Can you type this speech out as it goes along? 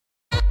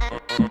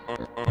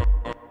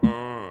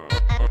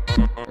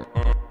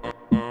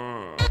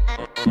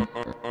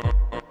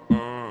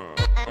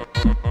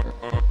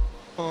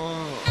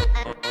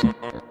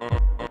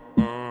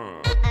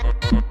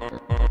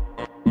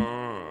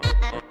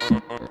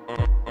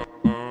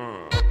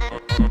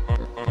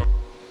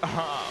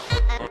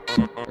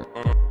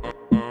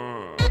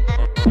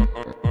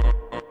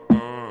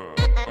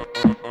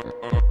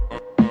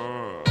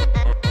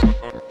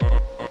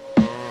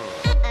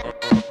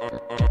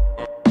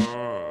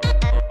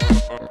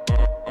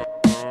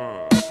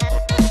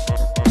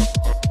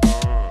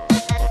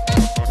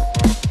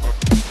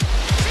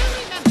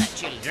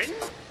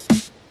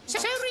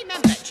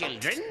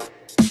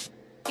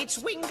It's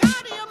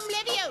Wingardium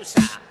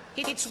Leviosa.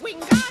 It's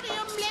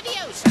Wingardium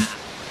Leviosa.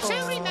 So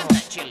remember,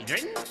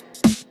 children.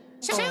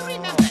 So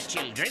remember,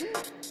 children.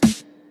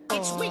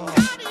 It's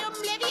Wingardium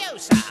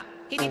Leviosa.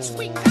 It's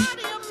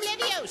Wingardium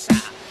Leviosa.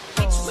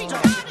 It's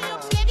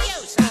Wingardium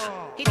Leviosa.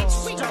 It's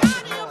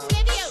Wingardium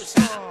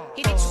Leviosa.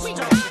 It's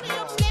Wingardium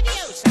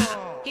Leviosa.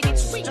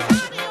 It's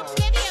Wingardium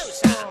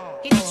Leviosa.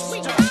 It's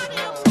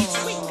Wingardium. It's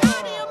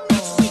Wingardium.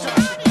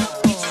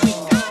 It's Wingardium. It's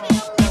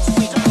Wingardium. It's Wingardium.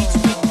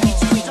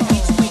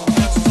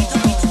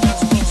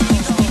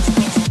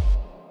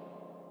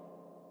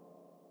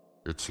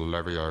 It's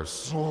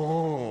Leviosa.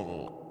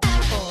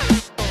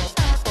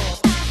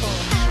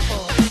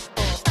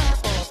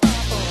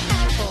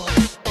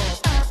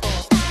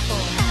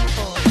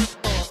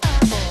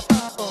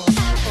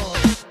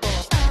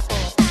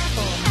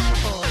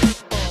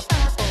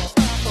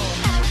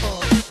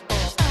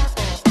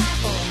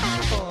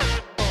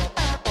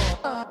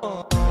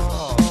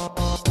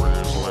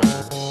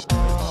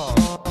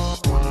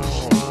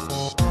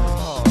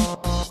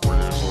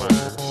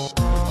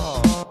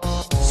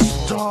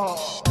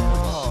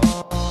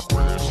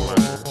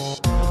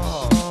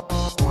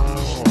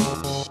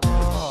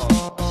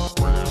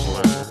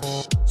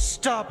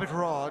 Stop it,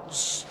 Rod.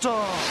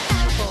 Stop.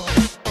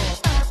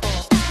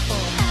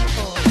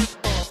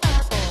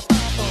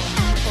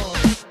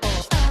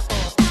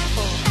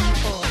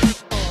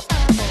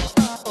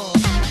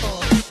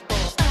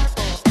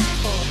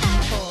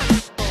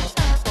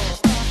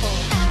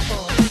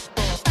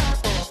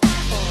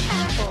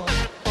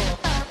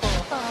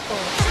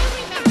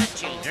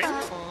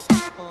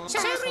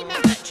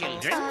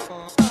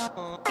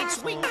 It's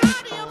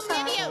Wingardium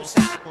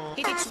Leviosa.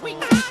 It's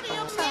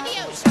Wingardium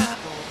Leviosa.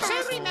 So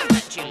remember,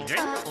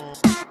 children.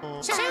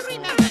 So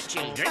remember,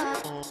 children.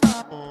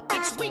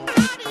 It's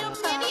Wingardium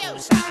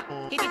Leviosa.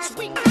 It's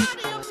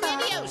Wingardium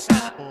Leviosa.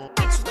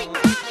 It's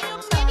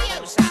Wingardium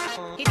Leviosa.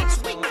 It's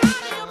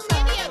Wingardium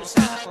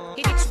Leviosa.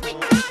 It's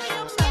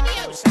Wingardium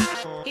Leviosa.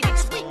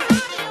 It's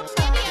Wingardium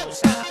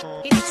Leviosa.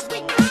 It's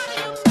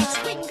Wingardium. It's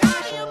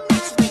Wingardium.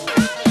 It's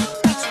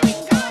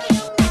Wingardium. It's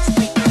Wingardium.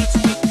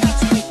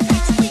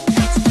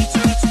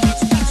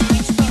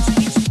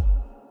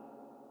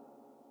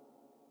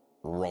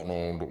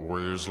 Ronald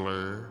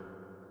Weasley.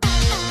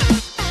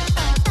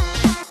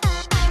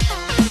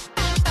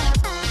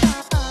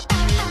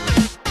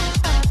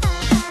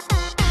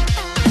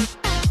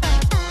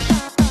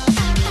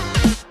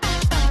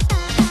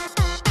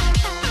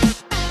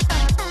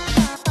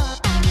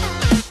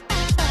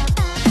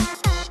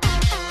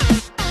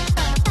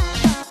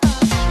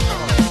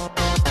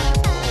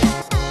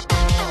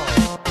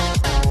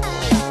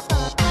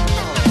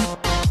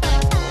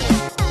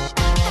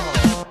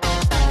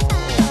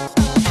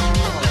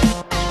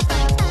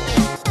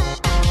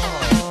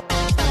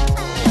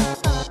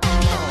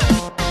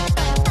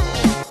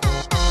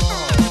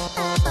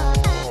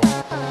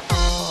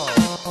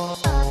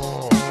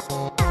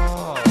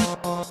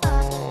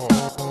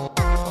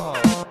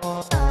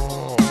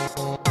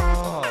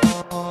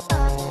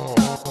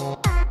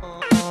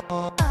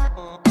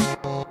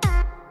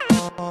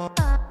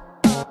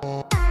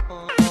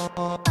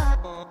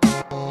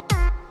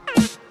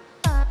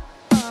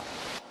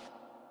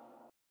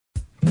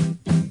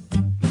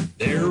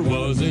 There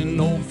was an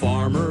old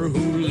farmer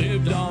who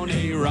lived on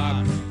a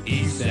rock.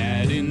 He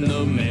sat in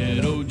the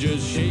meadow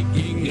just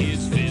shaking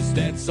his fist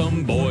at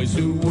some boys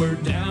who were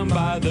down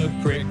by the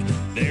creek.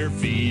 Their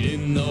feet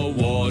in the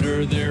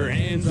water, their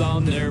hands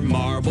on their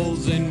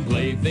marbles and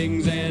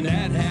playthings, and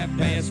at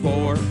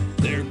 4:30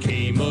 there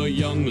came a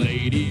young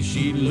lady.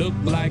 She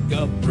looked like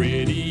a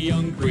pretty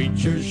young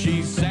creature.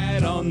 She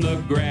sat on the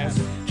grass.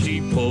 She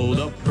pulled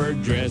up her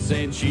dress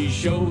and she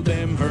showed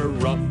them her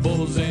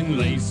ruffles and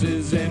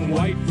laces and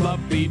white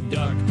fluffy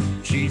duck.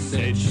 She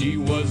said she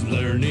was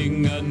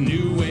learning a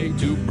new way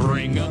to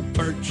bring up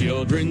her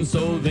children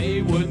so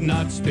they would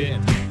not spit,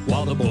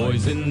 while the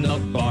boys in the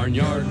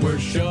barnyard were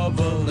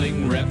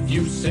shoveling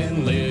refuse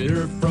and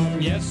litter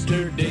from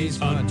yesterday's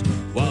hunt,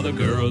 while the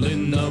girl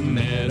in the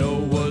meadow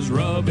was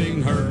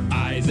rubbing her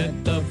eyes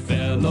at the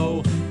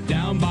fellow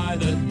down by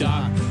the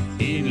dock.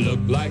 He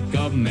looked like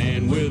a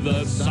man with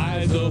a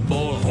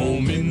sizable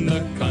home in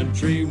the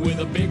country with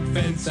a big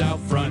fence out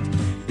front.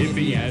 If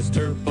he asked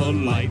her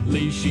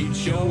politely, she'd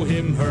show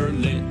him her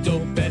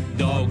little pet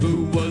dog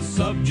who was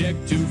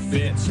subject to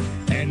fits,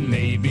 and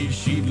maybe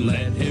she'd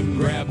let him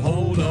grab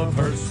hold of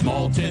her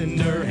small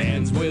tender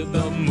hands with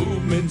a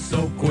movement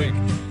so quick.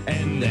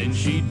 And then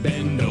she'd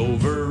bend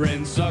over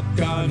and suck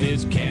on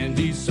his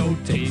candy so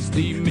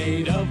tasty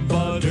made of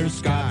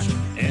butterscotch.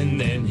 And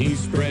then he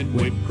spread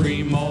whipped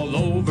cream all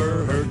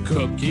over her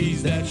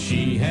cookies that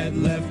she had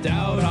left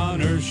out on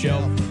her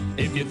shelf.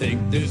 If you think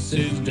this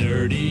is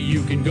dirty,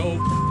 you can go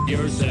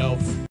yourself.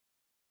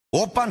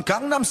 Oppan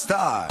Gangnam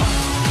Style.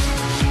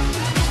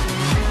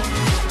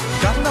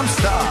 Gangnam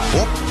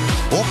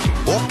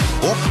Style.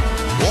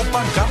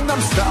 Oppan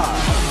Gangnam Style.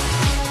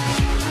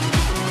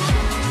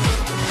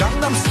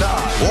 Gangnam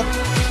Style.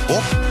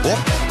 Oppan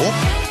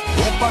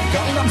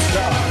Gangnam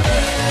Style.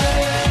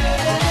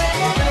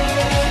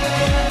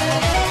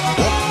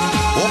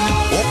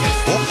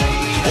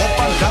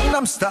 Oppan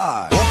Gangnam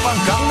Style. Oppan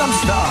Gangnam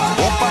Style.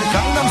 Oppan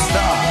Gangnam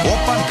Style.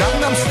 Oppan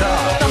Gangnam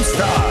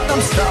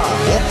Style.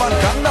 Oppan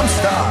Gangnam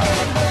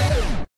Style.